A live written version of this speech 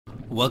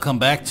Welcome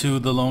back to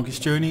the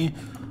longest journey,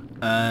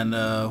 and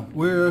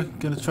we're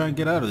gonna try and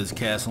get out of this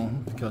castle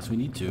because we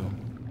need to.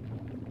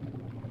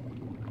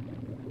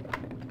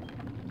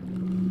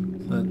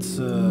 Let's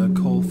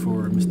call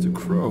for Mr.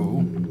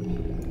 Crow.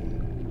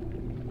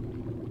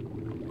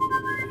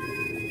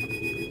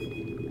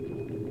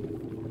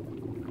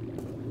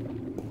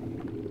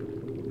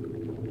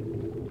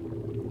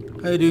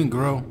 How you doing,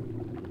 Crow?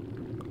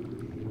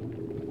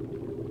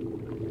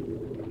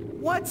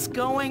 What's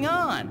going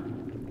on?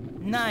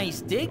 Nice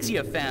digs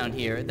you found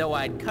here, though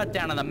I'd cut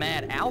down on the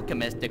mad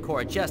alchemist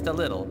decor just a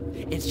little.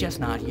 It's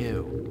just not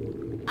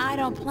you. I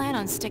don't plan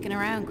on sticking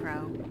around,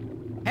 Crow.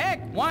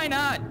 Heck, why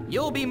not?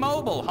 You'll be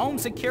mobile. Home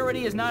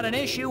security is not an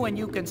issue, and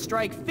you can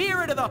strike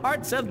fear into the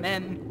hearts of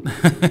men.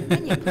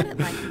 When you put it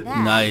like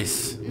that...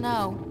 Nice.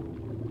 No.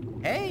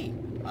 Hey,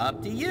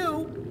 up to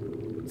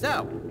you.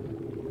 So,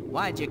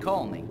 why'd you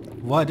call me?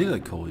 Why did I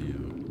call you?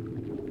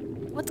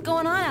 What's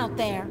going on out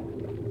there?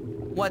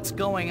 What's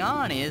going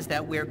on is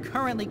that we're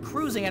currently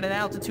cruising at an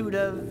altitude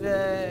of,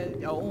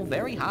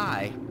 very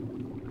high.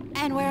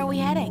 And where are we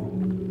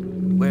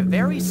heading? We're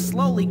very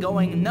slowly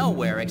going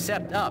nowhere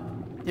except up.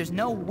 There's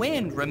no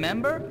wind,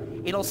 remember?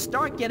 It'll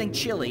start getting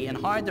chilly and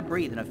hard to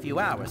breathe in a few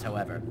hours,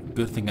 however.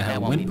 Good thing I have a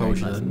That won't wind be very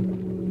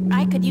potion.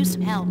 I could use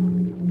some help.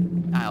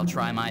 I'll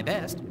try my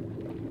best.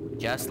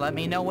 Just let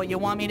me know what you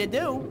want me to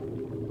do.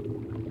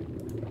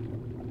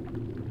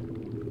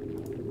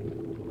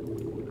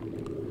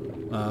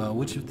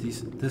 Which of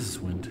these? This is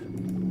wind.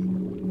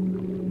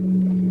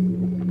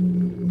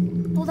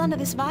 Hold on to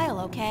this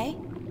vial, okay?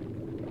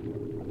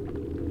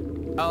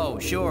 Oh,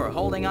 sure.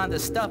 Holding on to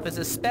stuff is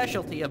a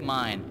specialty of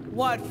mine.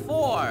 What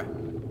for?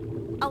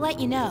 I'll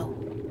let you know.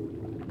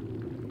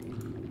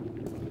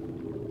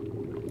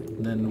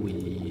 Then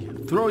we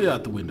throw you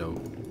out the window.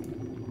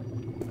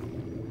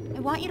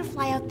 I want you to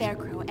fly out there,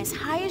 Crow, as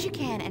high as you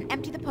can and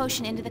empty the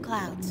potion into the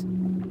clouds.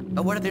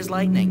 But what if there's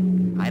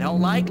lightning? I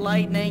don't like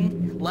lightning.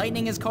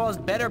 Lightning has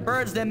caused better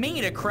birds than me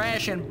to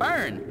crash and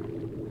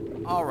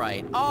burn. All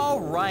right,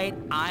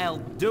 I'll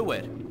do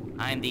it.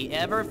 I'm the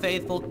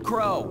ever-faithful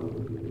Crow.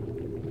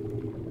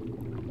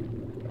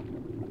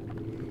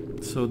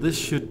 So this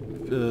should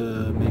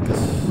make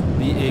us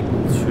be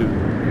able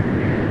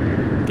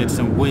to get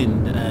some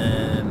wind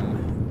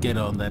and get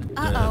on that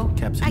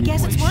capsule. I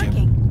guess it's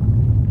working.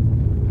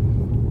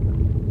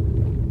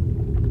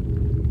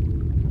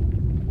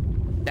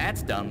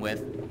 That's done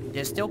with.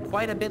 There's still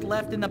quite a bit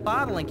left in the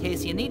bottle in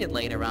case you need it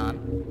later on.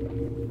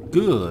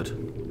 Good.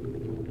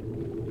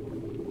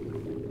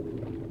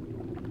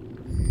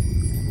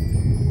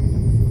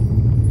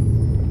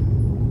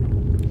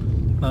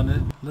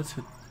 Now let's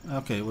hit.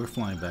 Okay, we're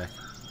flying back.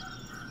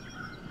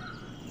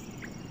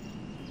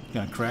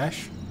 Gonna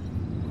crash?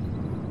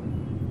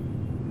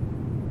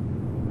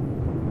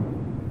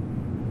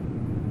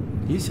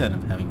 He's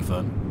having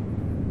fun.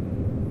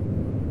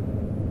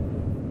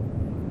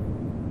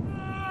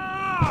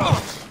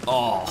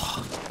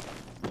 Oh.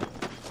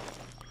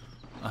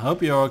 I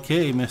hope you're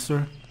okay,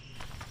 mister.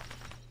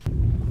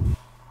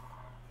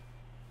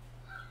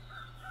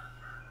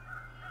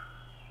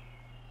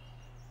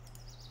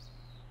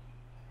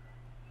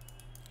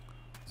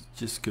 Let's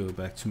just go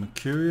back to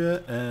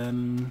Mercuria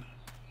and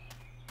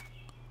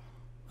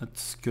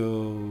let's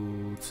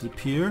go to the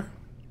pier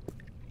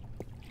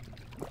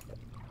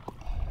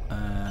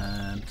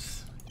and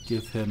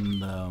give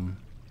him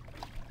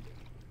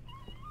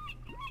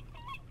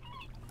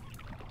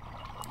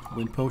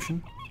wind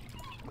potion.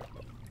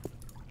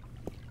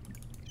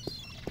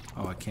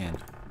 Oh, I can't.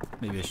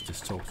 Maybe I should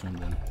just talk to him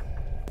then.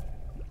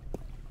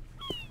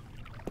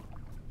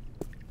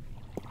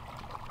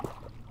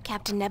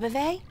 Captain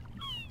Nebeve?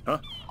 Huh?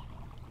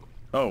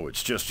 Oh,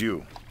 it's just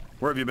you.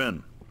 Where have you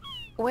been?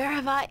 Where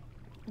have I...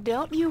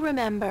 Don't you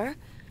remember?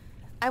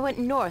 I went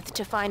north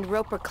to find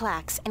Roper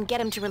Clax and get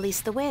him to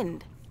release the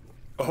wind.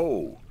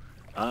 Oh,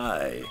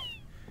 aye.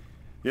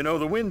 You know,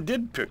 the wind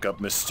did pick up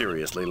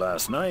mysteriously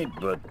last night,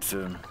 but...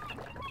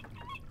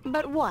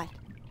 But what?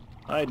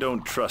 I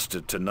don't trust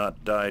it to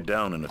not die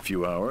down in a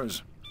few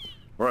hours.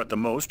 Or at the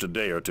most, a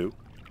day or two.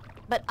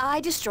 But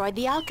I destroyed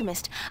the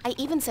alchemist. I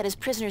even set his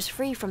prisoners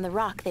free from the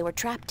rock they were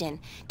trapped in,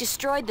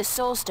 destroyed the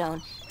soul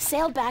stone,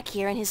 sailed back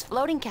here in his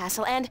floating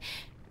castle, and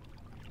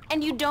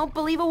you don't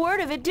believe a word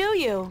of it, do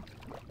you?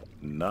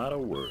 Not a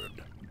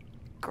word.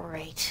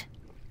 Great.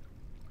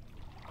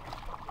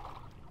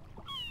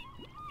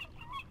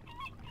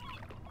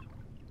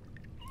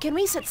 Can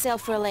we set sail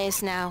for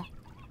Elias now?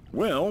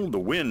 Well, the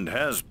wind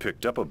has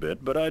picked up a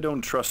bit, but I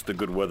don't trust the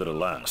good weather to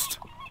last.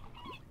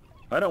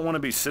 I don't want to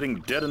be sitting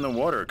dead in the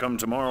water come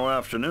tomorrow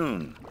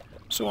afternoon,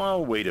 so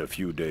I'll wait a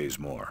few days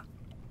more.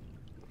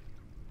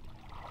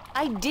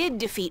 I did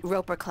defeat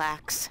Roper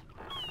Clax.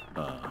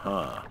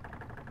 Uh-huh.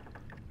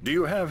 Do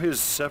you have his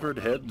severed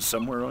head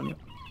somewhere on you?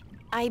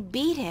 I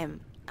beat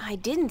him. I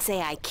didn't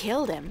say I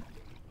killed him.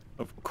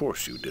 Of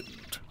course you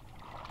didn't.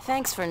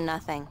 Thanks for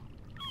nothing.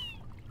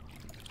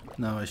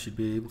 Now I should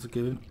be able to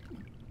give it,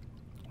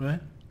 right?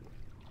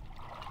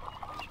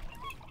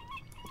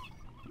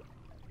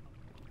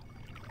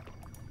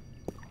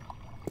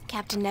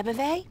 Captain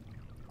Nebeve?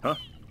 Huh?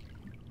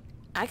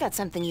 I got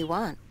something you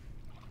want.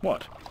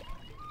 What?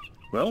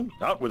 Well,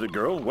 out with it,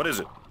 girl. What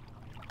is it?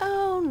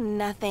 Oh,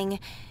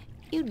 nothing.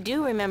 You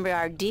do remember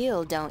our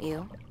deal, don't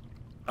you?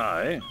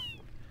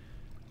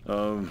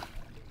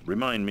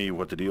 Remind me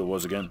what the deal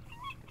was again.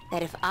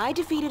 That if I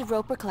defeated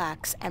Roper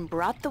Clax and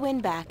brought the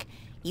wind back,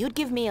 you'd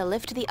give me a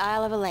lift to the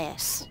Isle of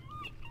Elias.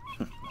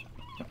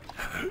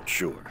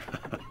 Sure.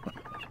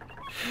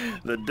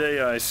 The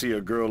day I see a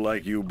girl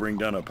like you bring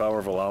down a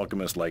powerful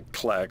alchemist like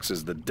Clax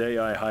is the day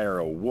I hire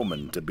a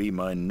woman to be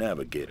my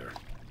navigator.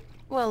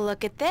 Well,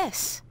 look at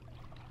this.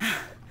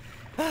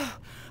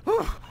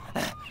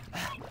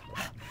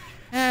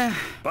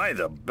 By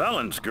the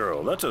balance,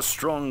 girl, that's a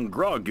strong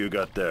grog you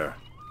got there.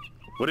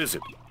 What is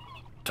it?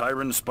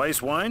 Tyron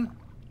spice wine?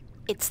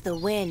 It's the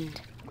wind.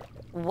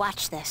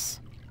 Watch this.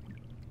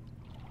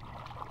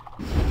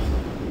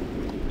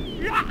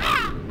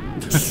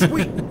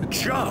 Sweet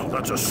jowl,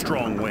 that's a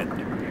strong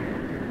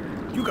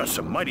wind. You got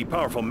some mighty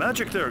powerful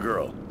magic there,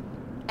 girl.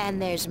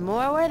 And there's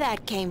more where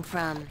that came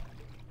from.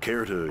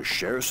 Care to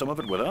share some of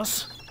it with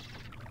us?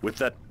 With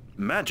that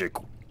magic,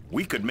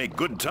 we could make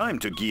good time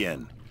to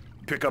Guienne.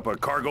 Pick up a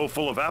cargo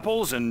full of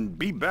apples and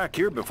be back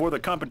here before the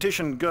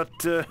competition got,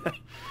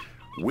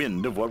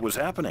 wind of what was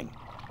happening.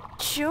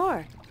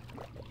 Sure.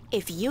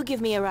 If you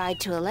give me a ride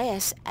to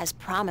Elias, as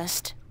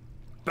promised.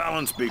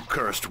 Balance be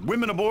cursed.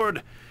 Women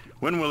aboard?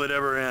 When will it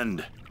ever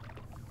end?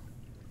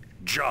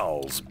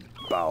 Jowls,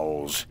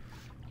 bowels.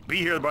 Be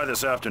here by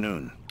this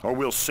afternoon, or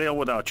we'll sail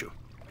without you.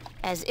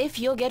 As if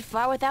you'll get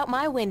far without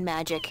my wind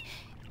magic.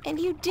 And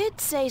you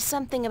did say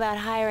something about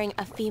hiring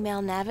a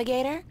female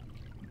navigator?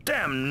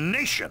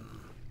 Damnation!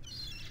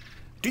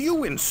 Do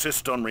you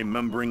insist on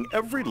remembering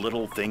every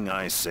little thing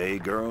I say,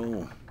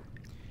 girl?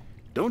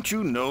 Don't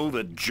you know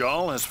that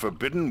Jal has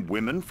forbidden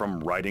women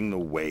from riding the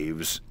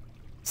waves?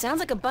 Sounds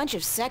like a bunch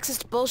of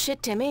sexist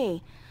bullshit to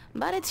me.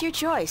 But it's your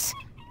choice.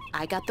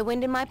 I got the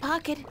wind in my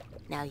pocket.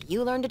 Now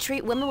you learn to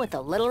treat women with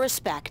a little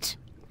respect.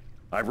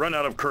 I've run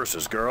out of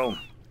curses, girl.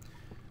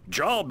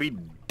 Jal be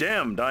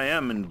damned, I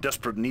am in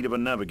desperate need of a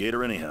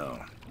navigator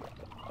anyhow.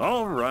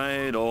 All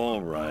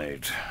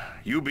right.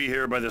 You be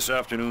here by this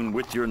afternoon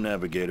with your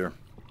navigator.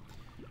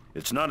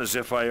 It's not as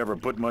if I ever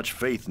put much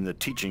faith in the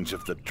teachings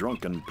of the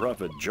drunken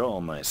prophet Jal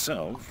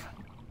myself.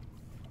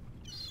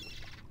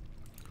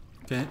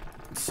 Okay,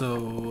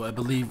 so I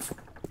believe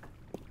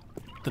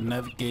the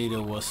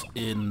navigator was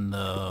in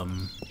the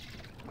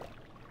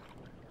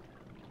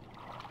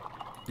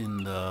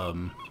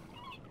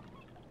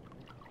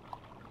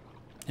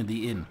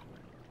inn.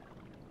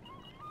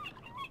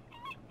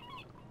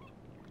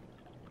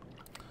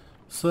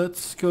 So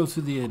let's go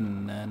to the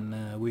inn,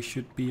 and we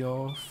should be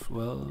off.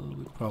 Well,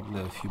 we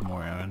probably have a few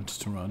more errands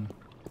to run.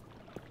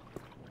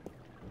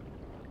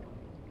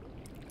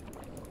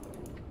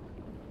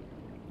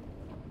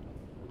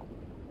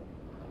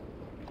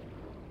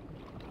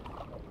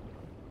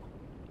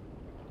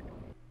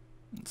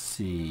 Let's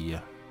see.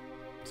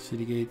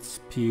 City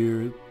Gates,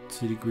 Pier,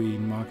 City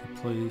Green,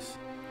 Marketplace,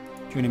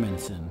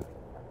 Journeyman's Inn.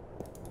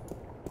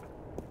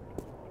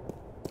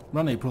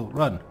 Run, April,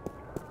 run!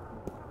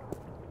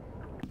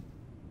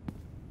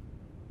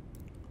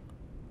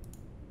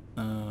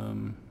 I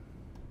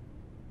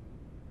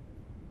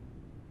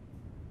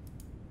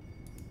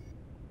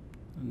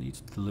need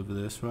to deliver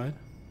this, right?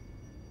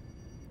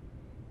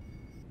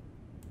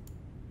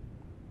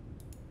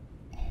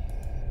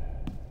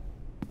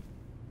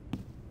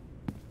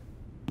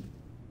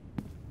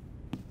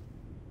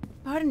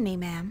 Pardon me,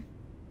 ma'am.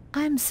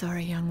 I'm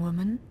sorry, young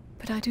woman,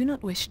 but I do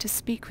not wish to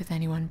speak with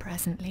anyone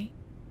presently.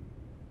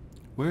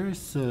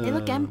 Where's They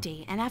look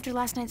empty, and after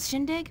last night's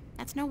shindig,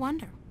 that's no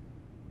wonder.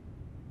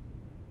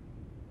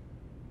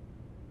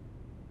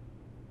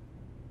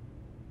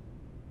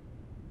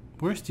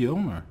 Where's the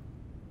owner?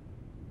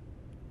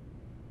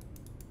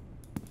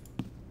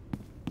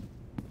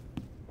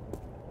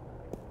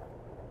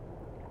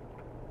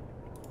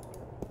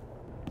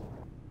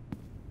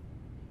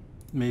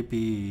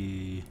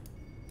 Maybe...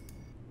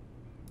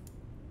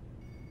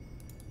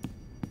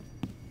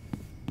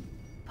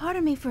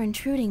 Pardon me for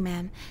intruding,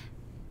 ma'am,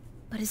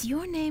 but is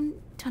your name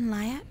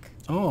Tunlayak?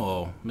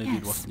 Oh, maybe it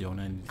Yes, wasn't the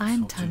owner. I needed to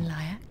I'm talk to.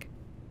 Tunlayak.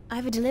 I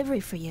have a delivery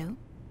for you.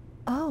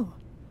 Oh,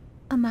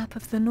 a map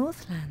of the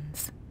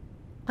Northlands.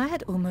 I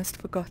had almost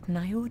forgotten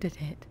I ordered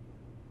it.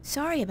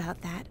 Sorry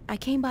about that. I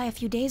came by a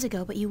few days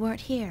ago, but you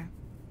weren't here.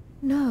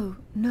 No,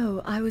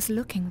 I was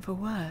looking for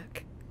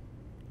work.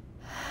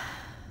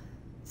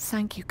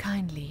 Thank you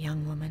kindly,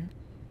 young woman.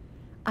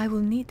 I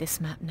will need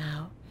this map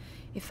now,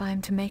 if I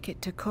am to make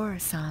it to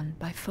Khorasan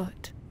by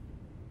foot.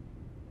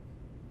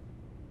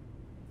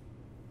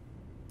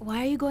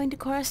 Why are you going to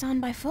Khorasan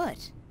by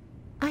foot?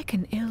 I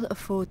can ill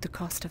afford the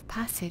cost of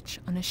passage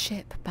on a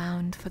ship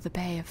bound for the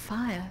Bay of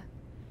Fire.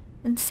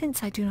 And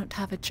since I do not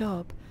have a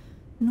job,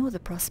 nor the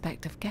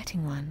prospect of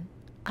getting one,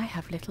 I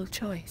have little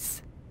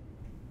choice.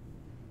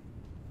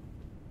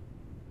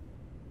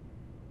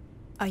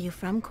 Are you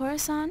from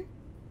Khorasan?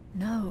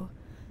 No,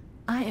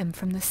 I am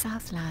from the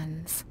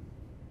Southlands.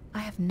 I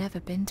have never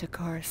been to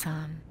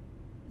Khorasan.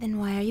 Then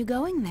why are you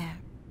going there?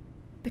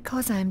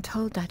 Because I am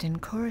told that in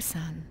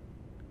Khorasan,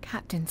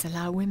 captains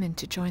allow women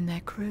to join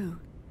their crew.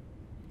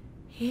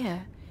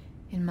 Here,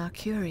 in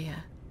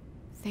Mercuria,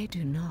 they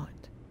do not.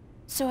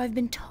 So I've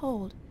been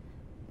told.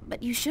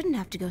 But you shouldn't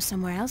have to go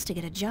somewhere else to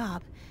get a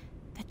job.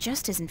 That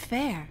just isn't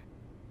fair.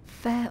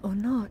 Fair or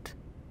not,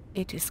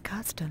 it is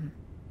custom.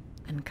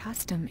 And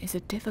custom is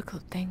a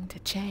difficult thing to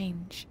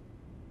change.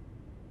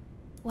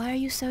 Why are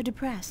you so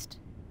depressed?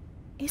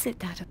 Is it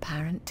that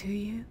apparent to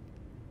you?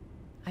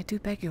 I do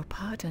beg your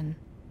pardon.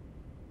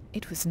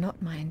 It was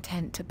not my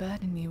intent to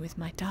burden you with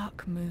my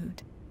dark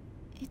mood.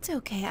 It's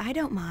okay, I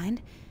don't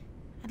mind.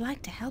 I'd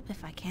like to help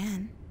if I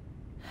can.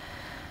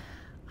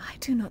 I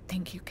do not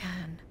think you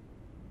can.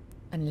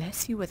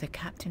 Unless you were the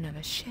captain of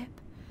a ship,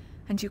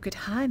 and you could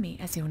hire me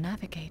as your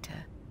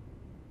navigator.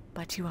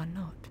 But you are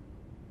not,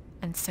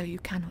 and so you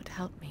cannot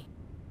help me.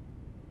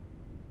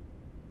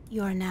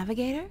 You're a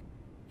navigator?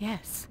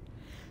 Yes,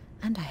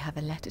 and I have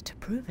a letter to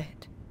prove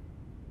it.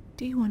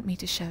 Do you want me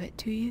to show it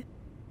to you?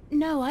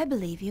 No, I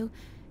believe you.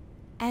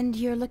 And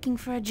you're looking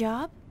for a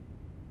job?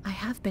 I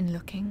have been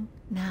looking,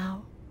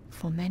 now,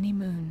 for many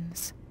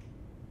moons.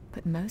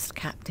 But most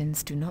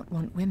captains do not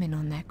want women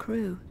on their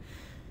crew.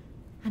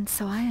 And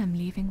so I am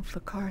leaving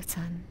for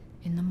Khorasan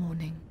in the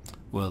morning.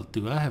 Well,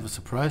 do I have a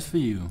surprise for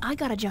you? I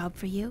got a job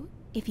for you,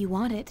 if you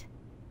want it.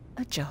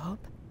 A job?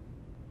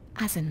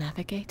 As a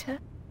navigator?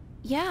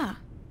 Yeah,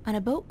 on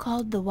a boat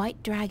called the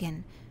White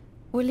Dragon.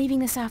 We're leaving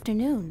this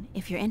afternoon,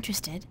 if you're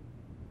interested.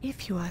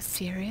 If you are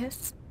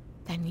serious,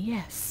 then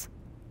yes.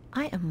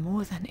 I am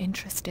more than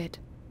interested.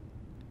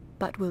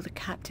 But will the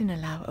captain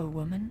allow a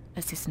woman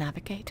as his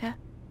navigator?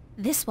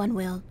 This one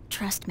will,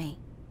 trust me.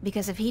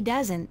 Because if he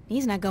doesn't,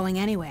 he's not going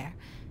anywhere.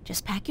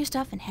 Just pack your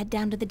stuff and head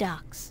down to the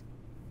docks.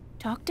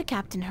 Talk to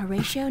Captain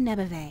Horatio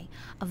Nebeve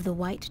of the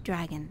White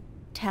Dragon.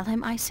 Tell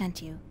him I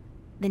sent you.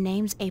 The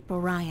name's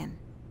April Ryan.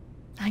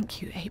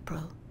 Thank you,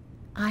 April.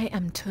 I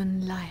am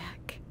Tun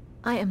Lyak.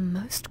 I am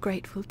most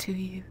grateful to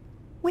you.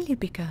 Will you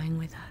be going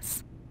with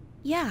us?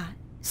 Yeah,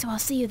 so I'll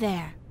see you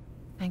there.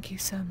 Thank you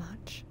so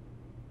much.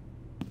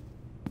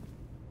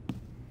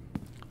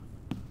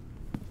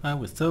 I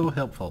was so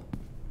helpful.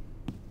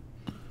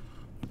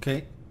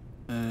 Okay,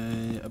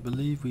 I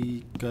believe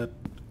we got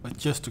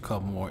just a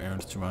couple more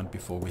errands to run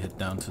before we head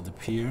down to the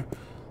pier.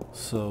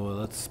 So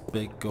let's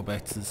go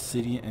back to the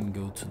city and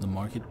go to the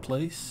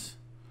marketplace.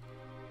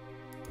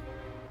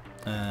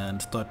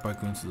 And start by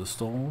going to the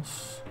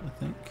stalls, I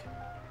think.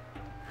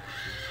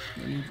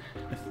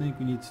 I think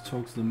we need to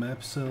talk to the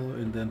map seller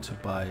and then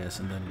Tobias,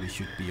 and then we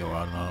should be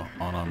on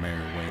our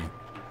merry way.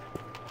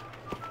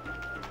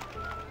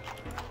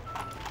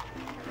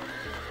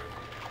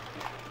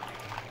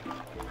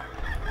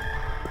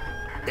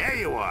 There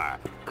you are.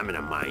 I'm in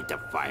a mind to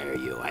fire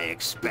you. I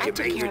expect I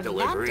took you care your of that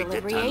delivery to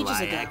delivery ages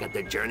Tunlayak ago. at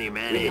the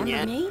Journeyman Inn Remember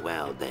yet? me?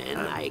 Well then,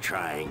 I'm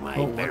trying my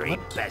Oh, very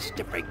what? best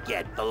to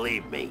forget,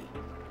 believe me.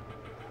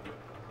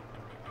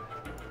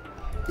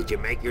 Did you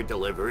make your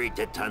delivery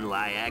to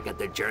Tunlayak at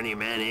the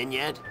Journeyman Inn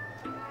yet?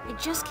 I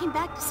just came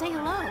back to say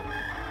hello.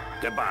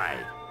 Goodbye.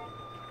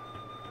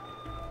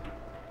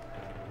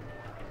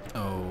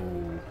 Oh.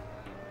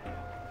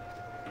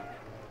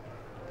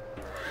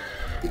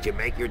 Did you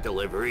make your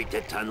delivery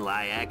to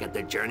Tunlayak at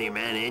the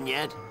Journeyman Inn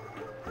yet?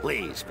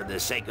 Please, for the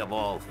sake of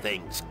all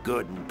things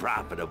good and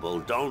profitable,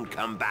 don't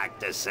come back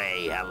to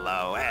say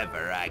hello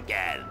ever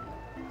again.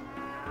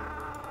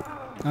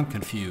 I'm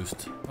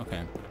confused.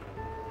 Okay.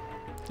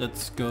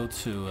 Let's go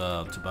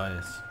to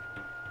Tobias.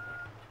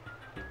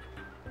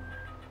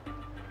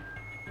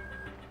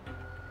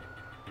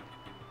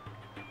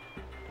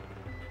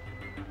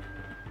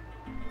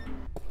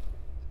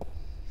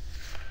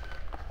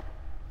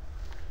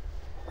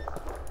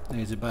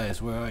 Hey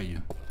Tobias, where are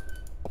you?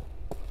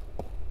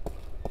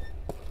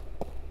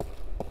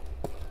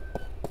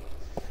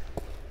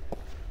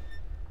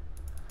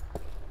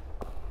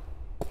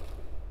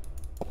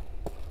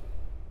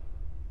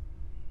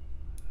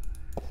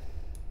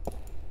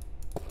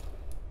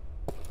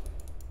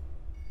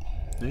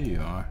 There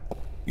you are.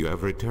 You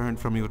have returned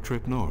from your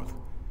trip north.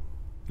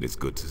 It is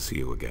good to see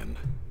you again.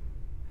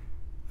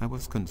 I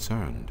was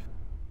concerned.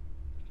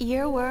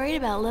 You're worried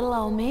about little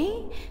old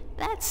me?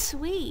 That's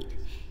sweet.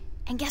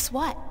 And guess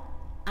what?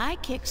 I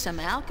kicked some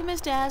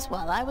alchemist ass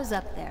while I was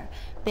up there.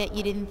 Bet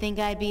you didn't think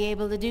I'd be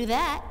able to do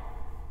that.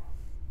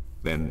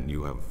 Then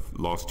you have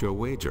lost your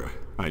wager.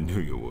 I knew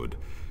you would.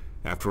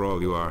 After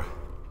all, you are...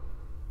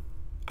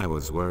 I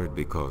was worried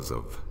because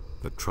of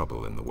the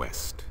trouble in the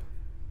West.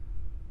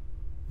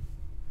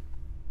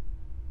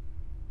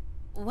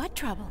 What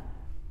trouble?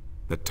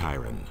 The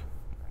Tyrant.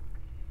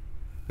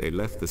 They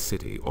left the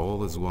city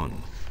all as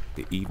one,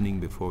 the evening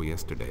before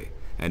yesterday,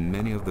 and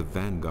many of the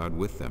vanguard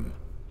with them.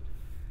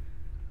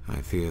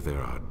 I fear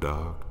there are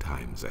dark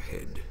times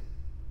ahead.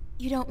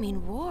 You don't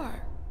mean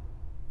war,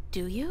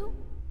 do you?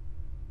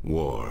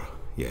 War,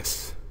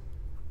 yes.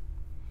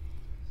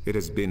 It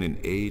has been an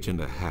age and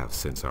a half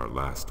since our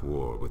last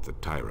war with the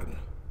Tyrant.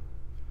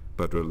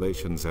 But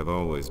relations have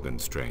always been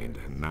strained,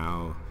 and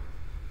now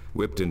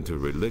Whipped into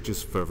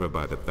religious fervor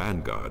by the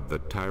vanguard, the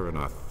Tyrant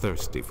are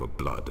thirsty for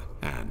blood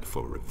and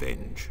for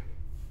revenge.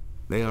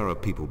 They are a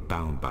people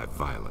bound by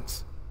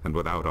violence and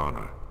without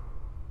honor,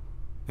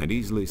 and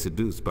easily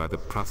seduced by the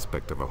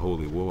prospect of a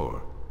holy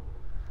war.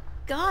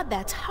 God,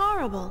 that's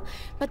horrible.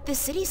 But the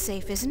city's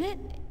safe, isn't it?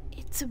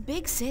 It's a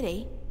big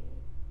city.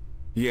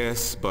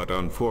 Yes, but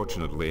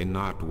unfortunately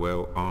not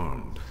well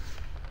armed.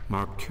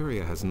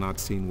 Marcuria has not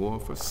seen war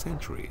for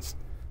centuries,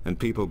 and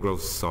people grow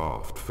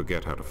soft,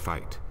 forget how to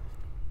fight.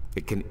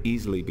 It can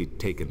easily be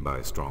taken by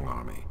a strong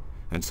army,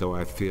 and so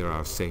I fear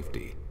our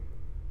safety.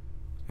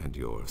 And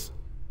yours.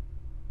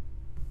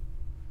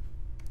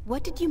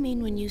 What did you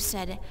mean when you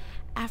said,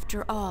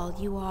 after all,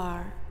 you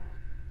are...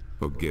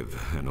 Forgive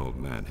an old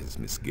man his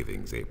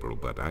misgivings, April,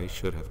 but I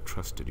should have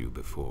trusted you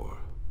before.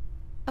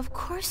 Of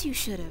course you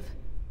should have.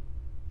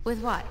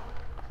 With what?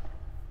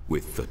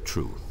 With the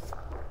truth.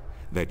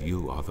 That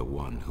you are the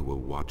one who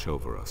will watch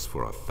over us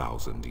for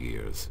 1,000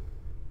 years.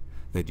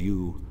 That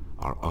you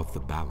are of the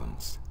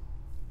balance,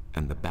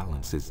 and the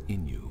balance is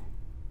in you.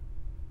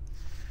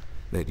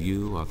 That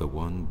you are the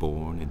one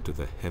born into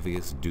the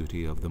heaviest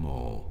duty of them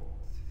all.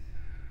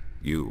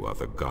 You are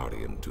the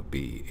guardian to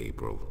be,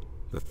 April.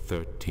 The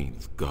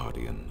 13th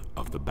guardian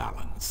of the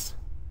balance.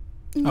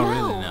 No. Oh,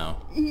 really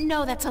now?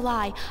 No, that's a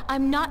lie.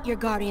 I'm not your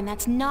guardian.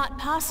 That's not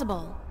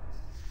possible.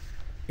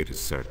 It is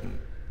certain.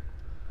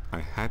 I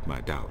had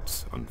my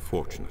doubts,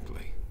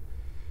 unfortunately.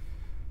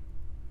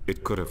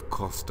 It could have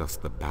cost us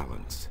the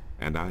balance,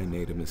 and I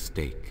made a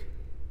mistake.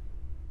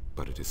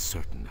 But it is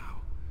certain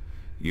now.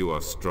 You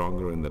are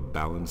stronger in the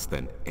balance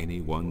than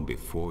anyone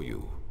before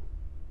you.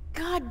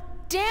 God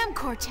damn,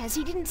 Cortez,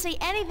 he didn't say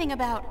anything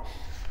about...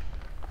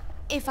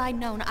 If I'd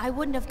known, I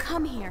wouldn't have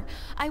come here.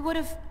 I would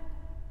have...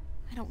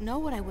 I don't know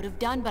what I would have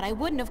done, but I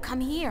wouldn't have come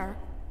here.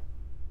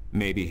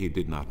 Maybe he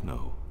did not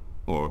know.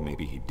 Or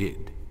maybe he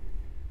did.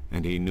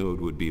 And he knew it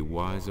would be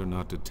wiser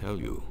not to tell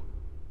you.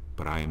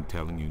 But I am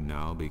telling you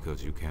now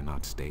because you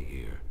cannot stay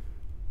here.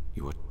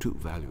 You are too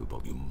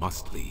valuable. You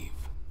must leave.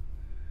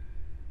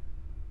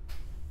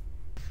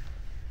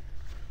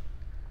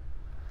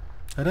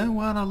 I don't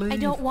want to leave. I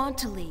don't want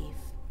to leave.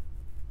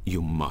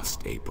 You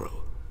must,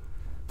 April.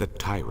 The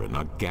Tyrant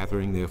are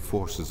gathering their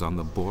forces on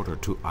the border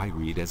to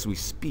Ireed as we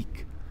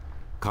speak.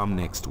 Come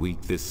next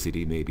week, this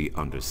city may be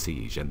under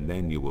siege, and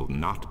then you will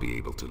not be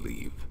able to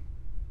leave.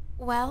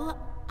 Well,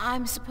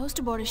 I'm supposed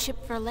to board a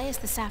ship for Elias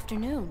this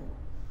afternoon.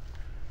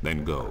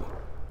 Then go.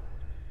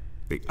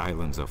 The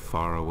islands are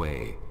far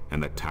away,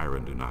 and the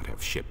Tyrant do not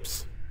have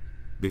ships.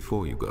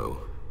 Before you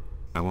go,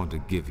 I want to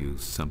give you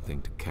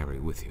something to carry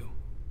with you.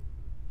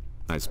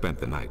 I spent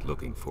the night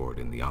looking for it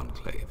in the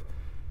Enclave.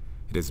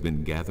 It has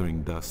been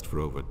gathering dust for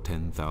over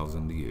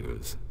 10,000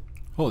 years.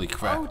 Holy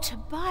crap. Oh,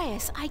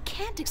 Tobias, I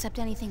can't accept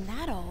anything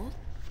that old.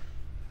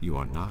 You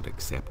are not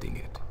accepting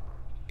it.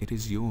 It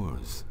is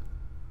yours.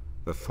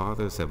 The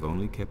Fathers have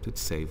only kept it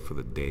safe for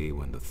the day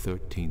when the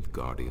 13th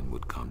Guardian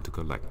would come to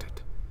collect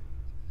it.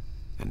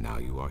 And now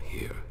you are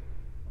here.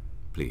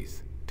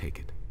 Please, take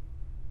it.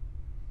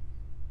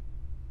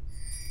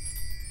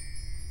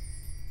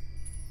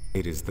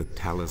 It is the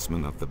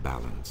talisman of the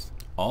balance.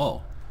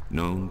 Oh.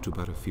 Known to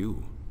but a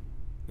few.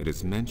 It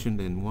is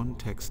mentioned in one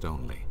text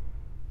only.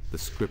 The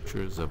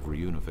Scriptures of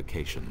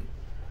Reunification.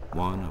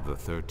 One of the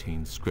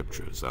 13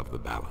 Scriptures of the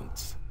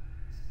balance.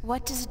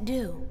 What does it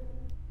do?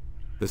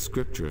 The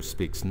Scripture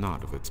speaks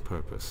not of its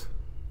purpose,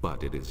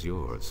 but it is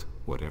yours,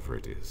 whatever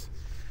it is.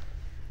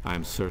 I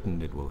am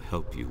certain it will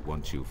help you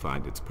once you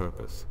find its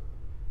purpose.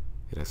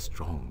 It has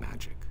strong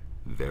magic,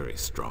 very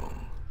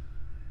strong.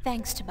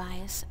 Thanks,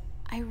 Tobias.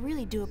 I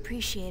really do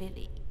appreciate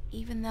it,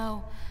 even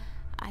though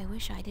I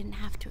wish I didn't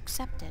have to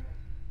accept it.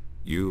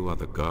 You are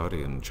the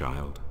guardian,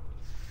 child.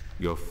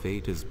 Your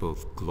fate is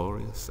both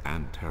glorious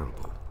and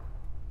terrible.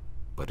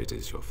 But it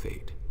is your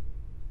fate.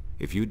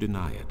 If you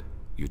deny it,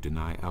 you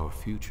deny our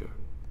future.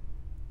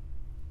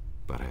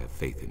 But I have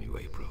faith in you,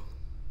 April.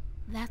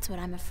 That's what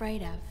I'm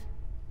afraid of.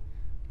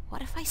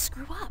 What if I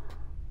screw up?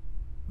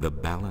 The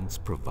balance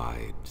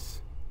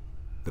provides.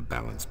 The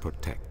balance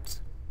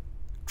protects.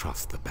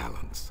 Trust the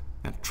balance,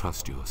 and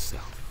trust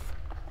yourself.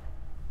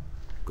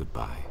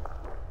 Goodbye.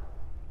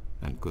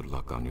 And good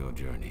luck on your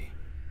journey.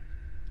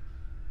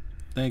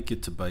 Thank you,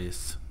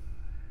 Tobias.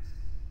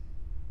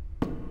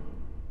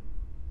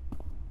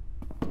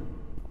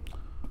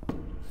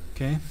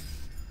 Okay.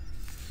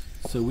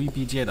 So we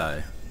be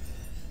Jedi.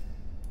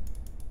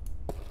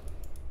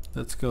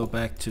 Let's go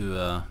back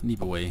to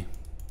Nibaway.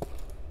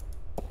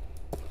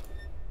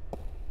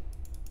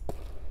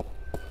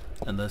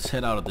 And let's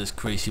head out of this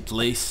crazy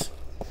place.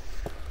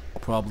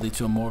 Probably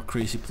to a more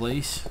crazy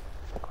place.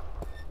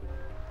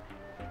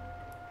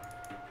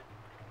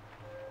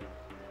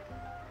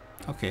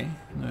 Okay,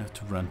 I have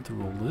to run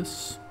through all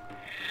this.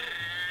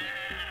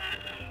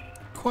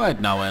 Quiet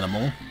now,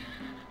 animal.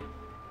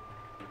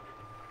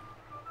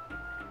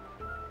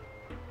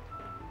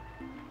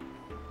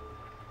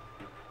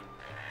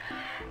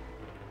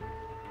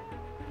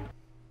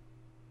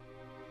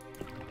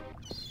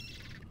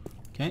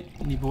 Okay,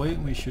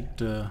 Nibaway, we should...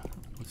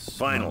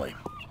 Finally.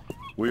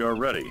 We are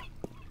ready.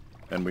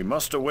 And we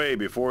must away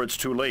before it's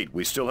too late.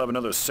 We still have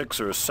another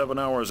 6 or 7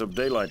 hours of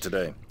daylight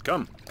today.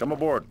 Come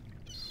aboard.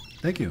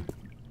 Thank you.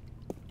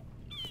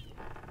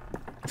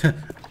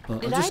 Well,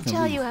 Did I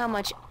tell you how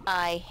much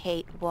I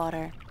hate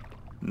water?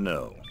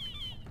 No.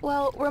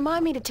 Well,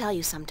 remind me to tell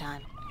you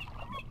sometime.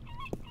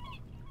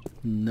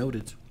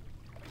 Noted.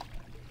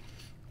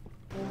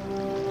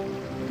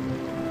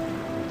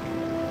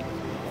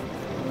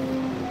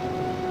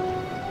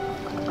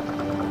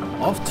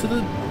 Off to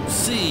the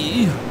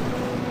sea.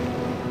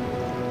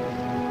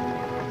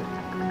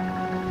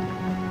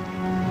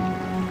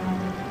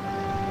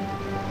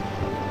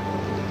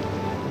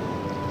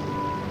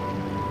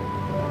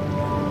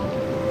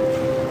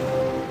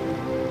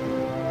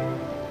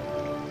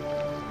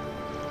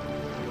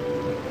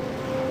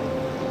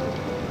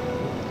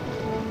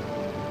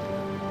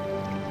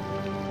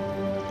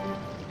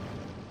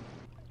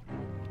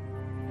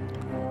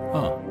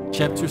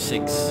 Chapter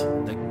 6,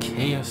 The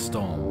Chaos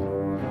Storm.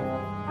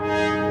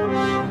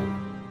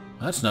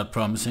 That's not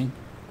promising.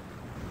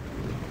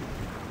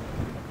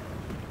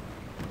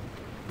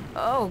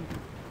 Oh,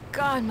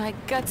 God, my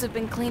guts have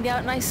been cleaned out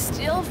and I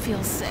still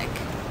feel sick.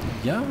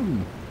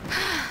 Yum.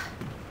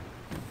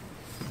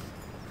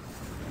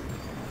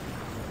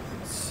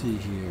 Let's see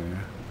here.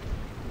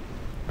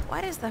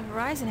 Why does the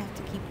horizon have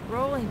to keep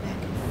rolling back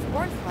and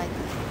forth like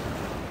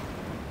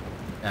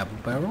that? Apple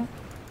barrel?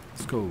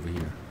 Let's go over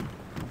here.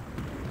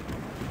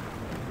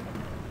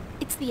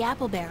 It's the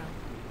apple barrel.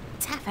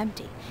 It's half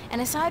empty.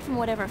 And aside from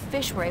whatever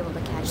fish we're able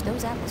to catch,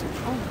 those apples are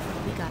the only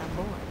thing we got on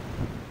board.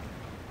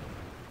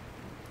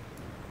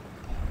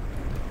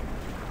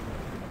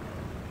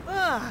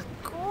 Ugh,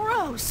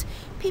 gross!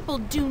 People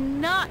do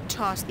not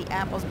toss the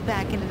apples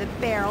back into the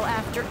barrel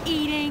after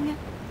eating.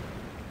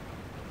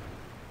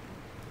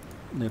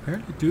 They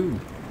apparently do.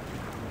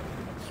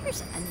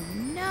 Here's a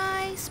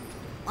nice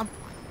plump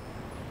one.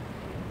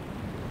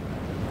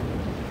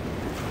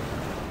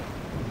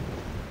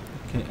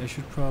 Okay, I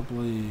should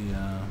probably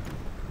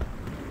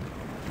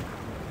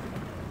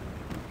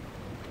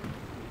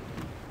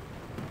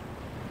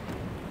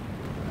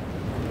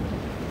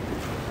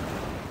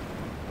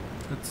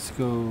let's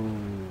go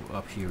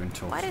up here and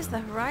talk. Why does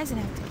the horizon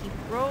have to keep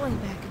rolling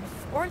back and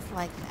forth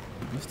like that?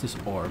 What's this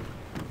orb?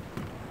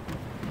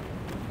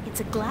 It's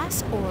a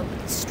glass orb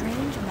with a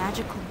strange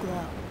magical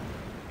glow.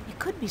 It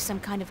could be some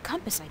kind of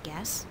compass, I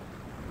guess.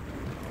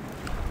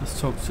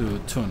 Let's talk to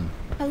Tun.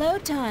 Hello,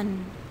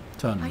 Tun.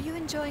 Tun. Are you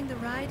enjoying the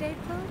ride,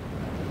 April?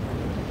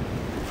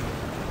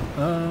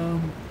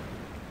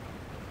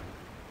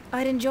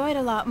 I'd enjoy it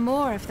a lot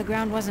more if the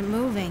ground wasn't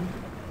moving.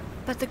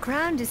 But the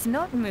ground is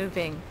not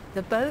moving.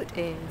 The boat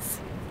is.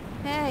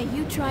 Hey,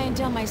 you try and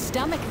tell my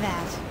stomach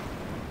that.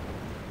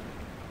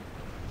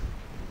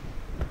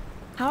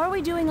 How are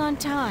we doing on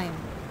time?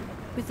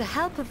 With the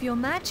help of your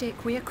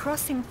magic, we are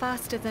crossing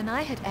faster than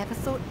I had ever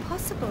thought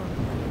possible.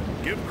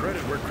 Give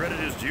credit where credit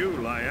is due,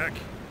 Lyak.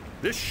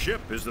 This ship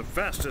is the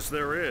fastest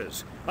there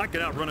is. I can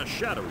outrun a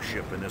shadow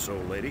ship in this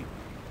old lady.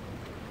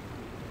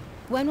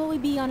 When will we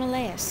be on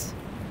Elias?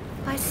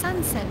 By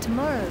sunset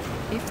tomorrow,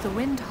 if the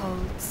wind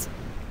holds.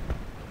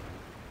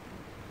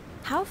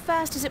 How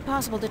fast is it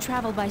possible to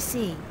travel by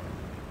sea?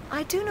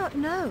 I do not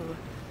know.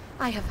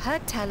 I have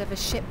heard tell of a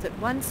ship that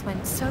once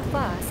went so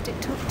fast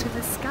it took to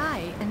the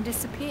sky and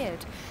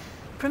disappeared.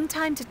 From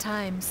time to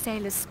time,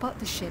 sailors spot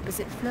the ship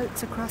as it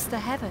floats across the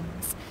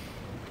heavens.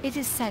 It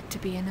is said to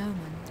be an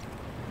omen.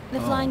 The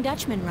Flying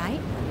Dutchman,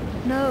 right?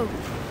 No,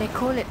 they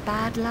call it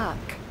bad luck.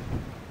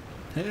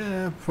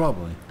 Yeah,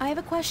 probably. I have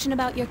a question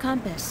about your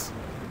compass.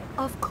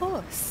 Of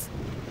course.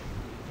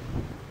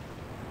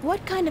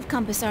 What kind of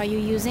compass are you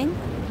using?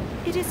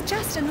 It is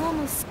just a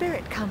normal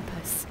spirit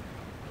compass.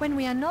 When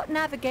we are not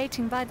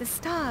navigating by the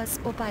stars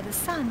or by the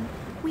sun,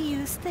 we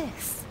use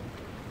this.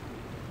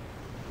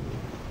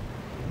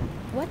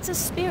 What's a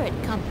spirit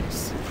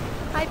compass?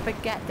 I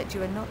forget that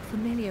you are not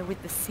familiar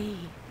with the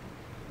sea.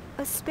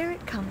 A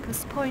spirit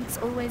compass points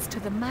always to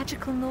the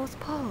magical North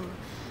Pole,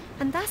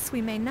 and thus we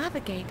may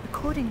navigate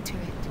according to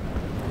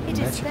it. It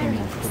is very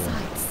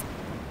precise,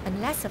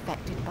 and less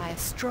affected by a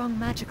strong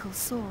magical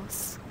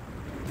source.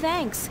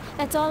 Thanks,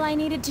 that's all I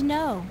needed to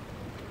know.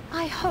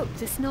 I hope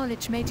this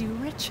knowledge made you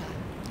richer.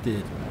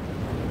 Did.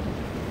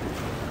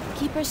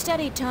 Keep her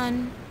steady,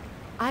 Tun.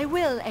 I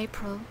will,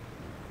 April.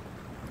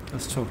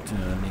 Let's talk to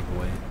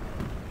Neboy.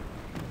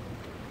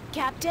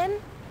 Captain?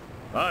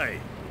 Aye,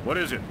 what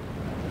is it?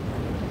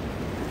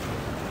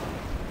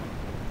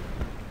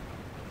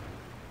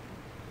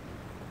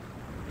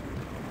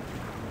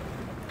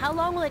 How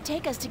long will it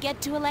take us to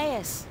get to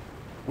Elias?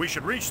 We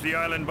should reach the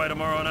island by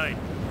tomorrow night,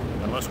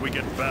 unless we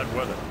get bad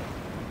weather.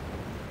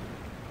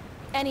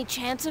 Any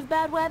chance of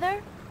bad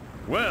weather?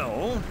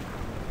 Well,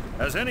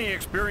 as any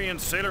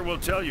experienced sailor will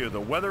tell you,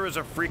 the weather is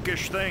a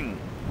freakish thing,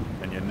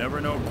 and you never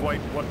know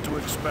quite what to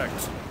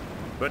expect.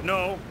 But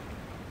no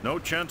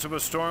chance of a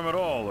storm at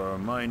all, or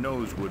my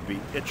nose would be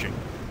itching.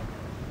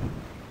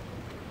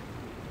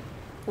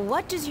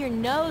 What does your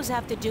nose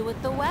have to do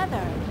with the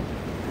weather?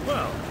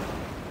 Well,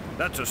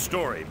 that's a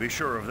story, be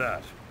sure of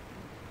that.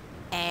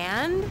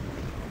 And?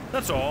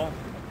 That's all.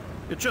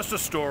 It's just a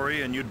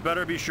story, and you'd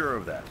better be sure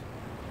of that.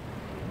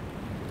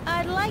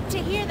 I'd like to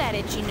hear that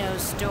itchy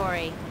nose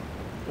story.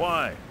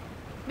 Why?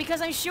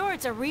 Because I'm sure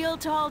it's a real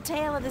tall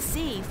tale of the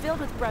sea, filled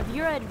with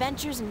bravura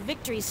adventures and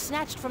victories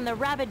snatched from the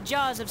rabid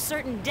jaws of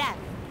certain death.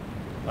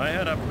 I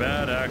had a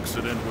bad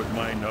accident with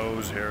my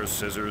nose hair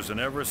scissors, and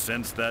ever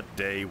since that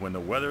day, when the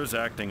weather's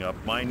acting up,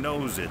 my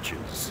nose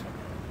itches.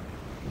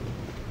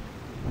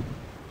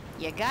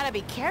 You gotta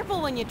be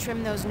careful when you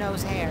trim those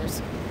nose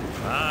hairs.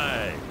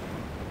 Aye.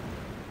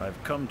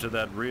 I've come to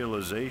that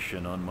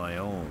realization on my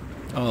own.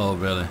 Oh,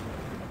 really?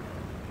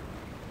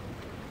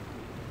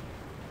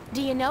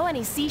 Do you know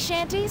any sea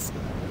shanties?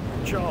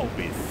 I'll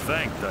be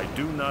thanked I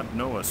do not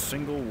know a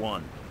single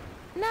one.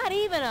 Not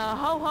even a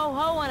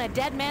ho-ho-ho on a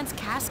dead man's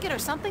casket or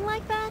something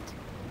like that?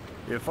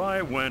 If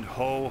I went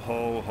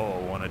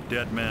ho-ho-ho on a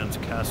dead man's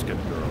casket,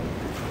 girl,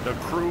 the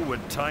crew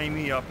would tie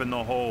me up in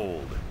the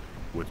hold.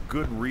 With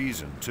good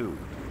reason, too.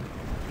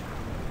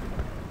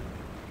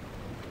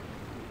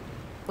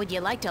 Would you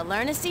like to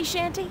learn a sea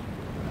shanty?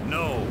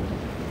 No.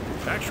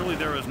 Actually,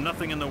 there is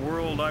nothing in the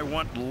world I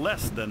want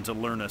less than to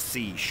learn a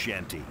sea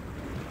shanty.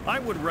 I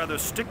would rather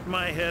stick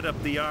my head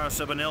up the arse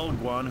of an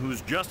Elguan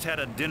who's just had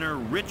a dinner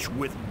rich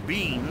with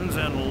beans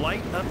and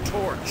light a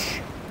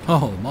torch.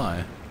 Oh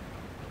my.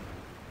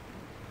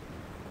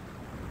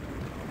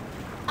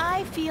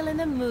 I feel in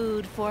the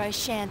mood for a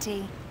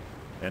shanty.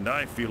 And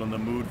I feel in the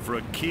mood for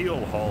a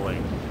keel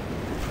hauling.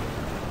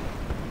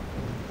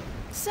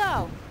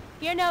 So,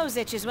 your nose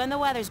itches when the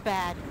weather's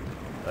bad.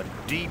 A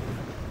deep,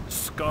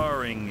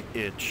 scarring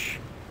itch,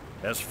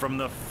 as from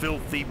the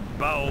filthy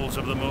bowels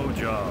of the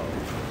Mojave.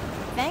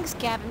 Thanks,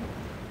 Captain.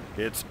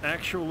 It's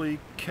actually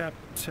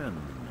Captain.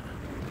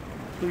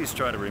 Please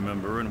try to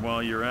remember, and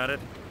while you're at it,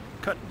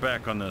 cut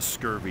back on the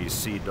scurvy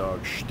sea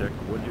dog shtick,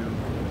 would you?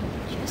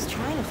 Just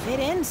trying to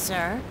fit in,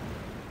 sir.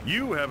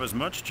 You have as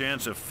much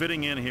chance of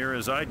fitting in here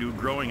as I do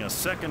growing a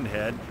second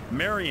head,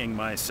 marrying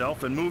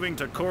myself, and moving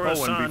to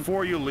Coruscant. Oh, and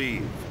before you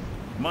leave,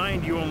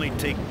 mind you only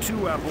take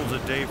 2 apples a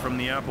day from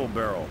the apple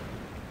barrel.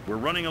 We're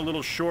running a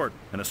little short,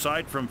 and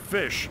aside from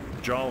fish,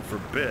 Jal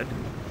forbid,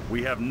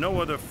 we have no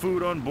other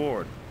food on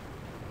board.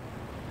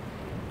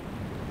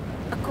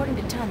 According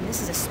to Tun,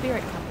 this is a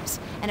spirit compass,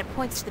 and it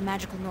points to the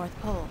magical North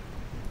Pole.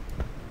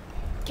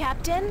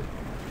 Captain?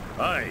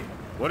 Aye,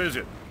 what is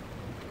it?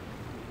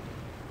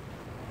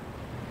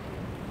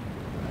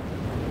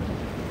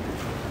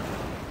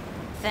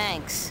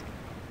 Thanks.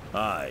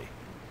 Aye.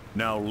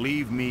 Now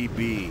leave me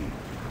be.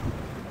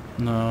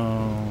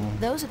 No.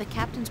 Those are the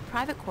captain's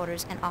private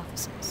quarters and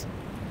offices.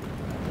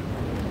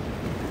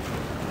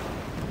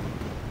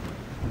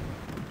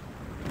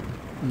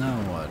 Now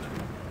what?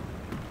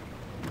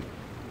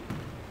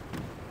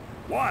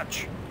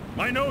 Watch!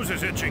 My nose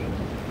is itching.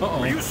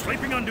 Uh-oh. Are you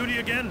sleeping on duty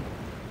again?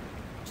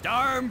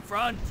 Storm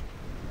front.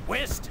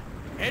 West.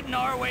 Heading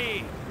our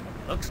way.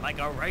 Looks like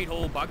a right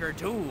old bugger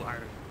too.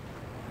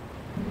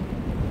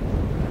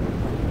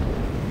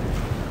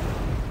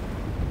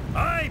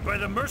 Aye, by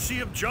the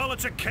mercy of Jal,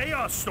 it's a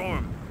chaos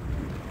storm.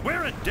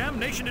 Where in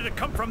damnation did it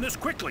come from this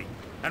quickly?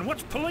 And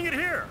what's pulling it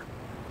here?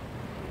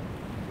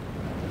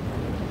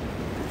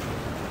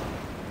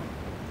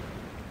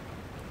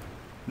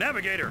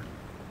 Navigator,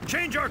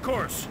 change our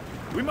course.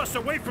 We must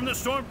away from the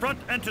storm front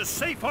and to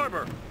safe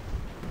harbor.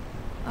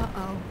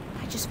 Uh-oh.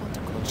 I just felt a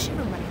cold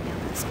shiver running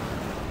down my spine.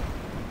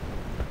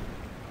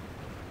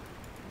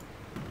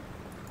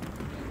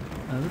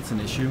 That's an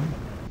issue.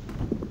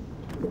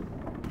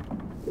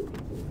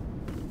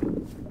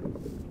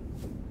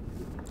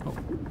 Oh,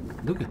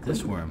 look at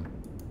this worm.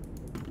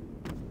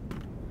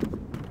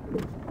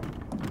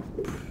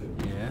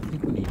 Yeah, I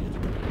think we need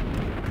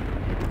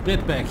it.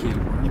 Get back here,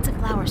 worm. It's a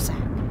flour sack.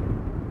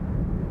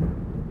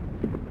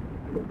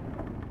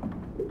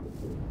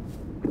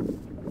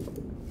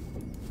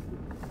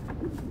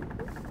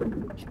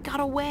 It got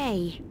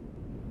away.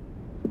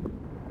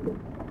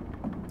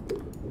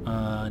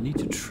 I need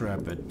to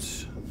trap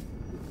it.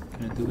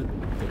 Can I do it?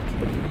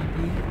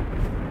 Maybe?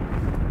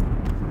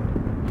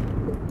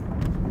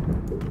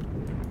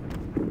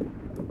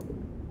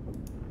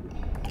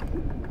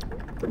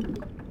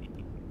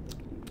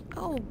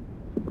 Oh,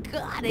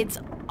 God, it's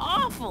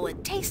awful.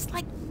 It tastes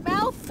like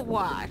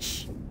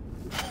mouthwash.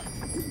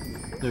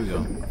 There we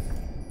go.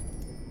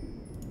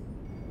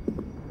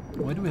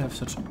 Why do we have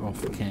such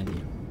rough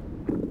candy?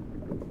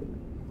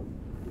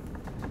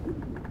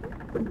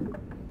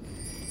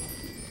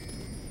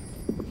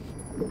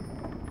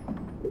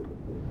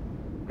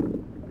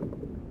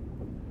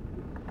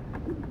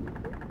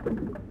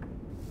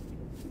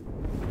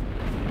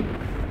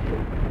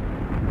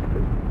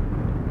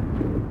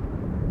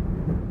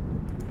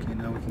 Okay,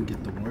 now we can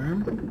get the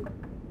worm.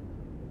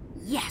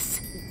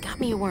 Yes, got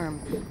me a worm.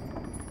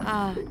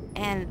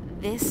 And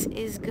this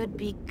is good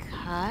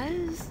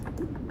because...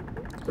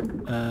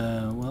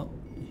 Well,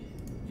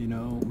 you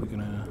know, we're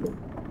gonna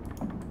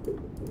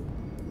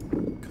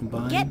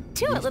combine. Get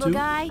to it, these little two.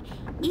 guy.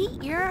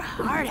 Eat your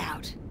heart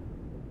out.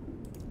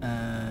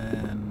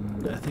 And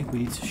And I think we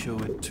need to show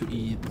it to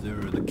either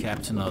the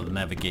captain or the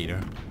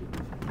navigator.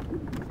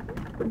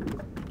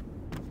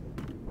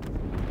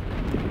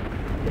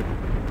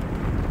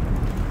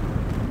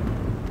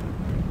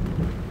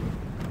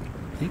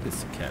 I think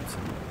it's the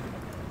captain.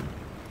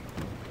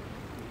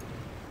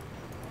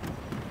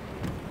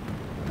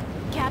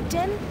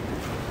 Captain?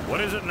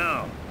 What is it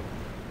now?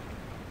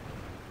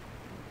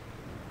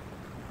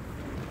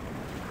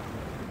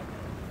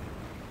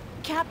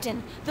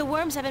 Captain, the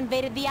worms have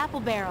invaded the apple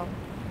barrel.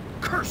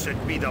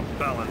 Cursed be the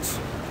balance.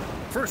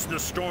 First the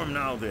storm,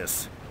 now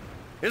this.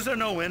 Is there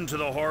no end to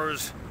the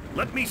horrors?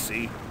 Let me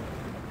see.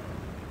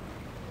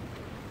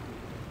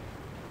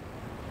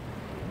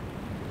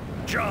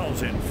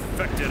 Jowls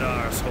infected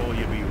arsehole,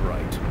 you be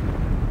right.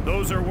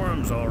 Those are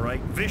worms, all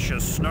right.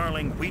 Vicious,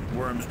 snarling wheat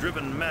worms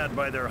driven mad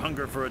by their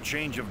hunger for a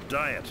change of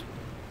diet.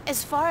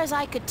 As far as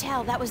I could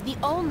tell, that was the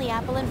only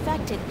apple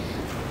infected.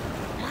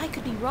 But I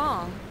could be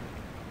wrong.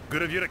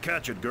 Good of you to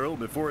catch it, girl,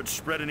 before it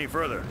spread any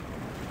further.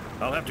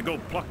 I'll have to go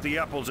pluck the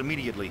apples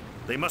immediately.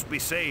 They must be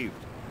saved.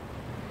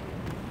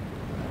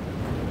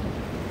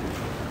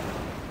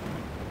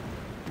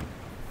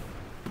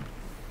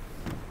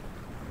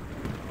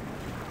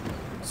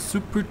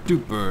 Super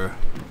duper.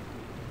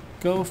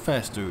 Go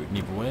faster,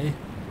 Nipaway.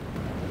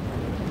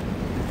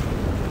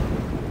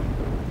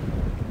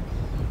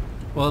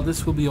 Well,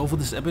 this will be all for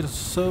this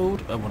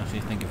episode. I want to say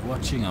thank you for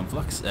watching. I'm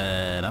Flux,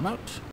 and I'm out.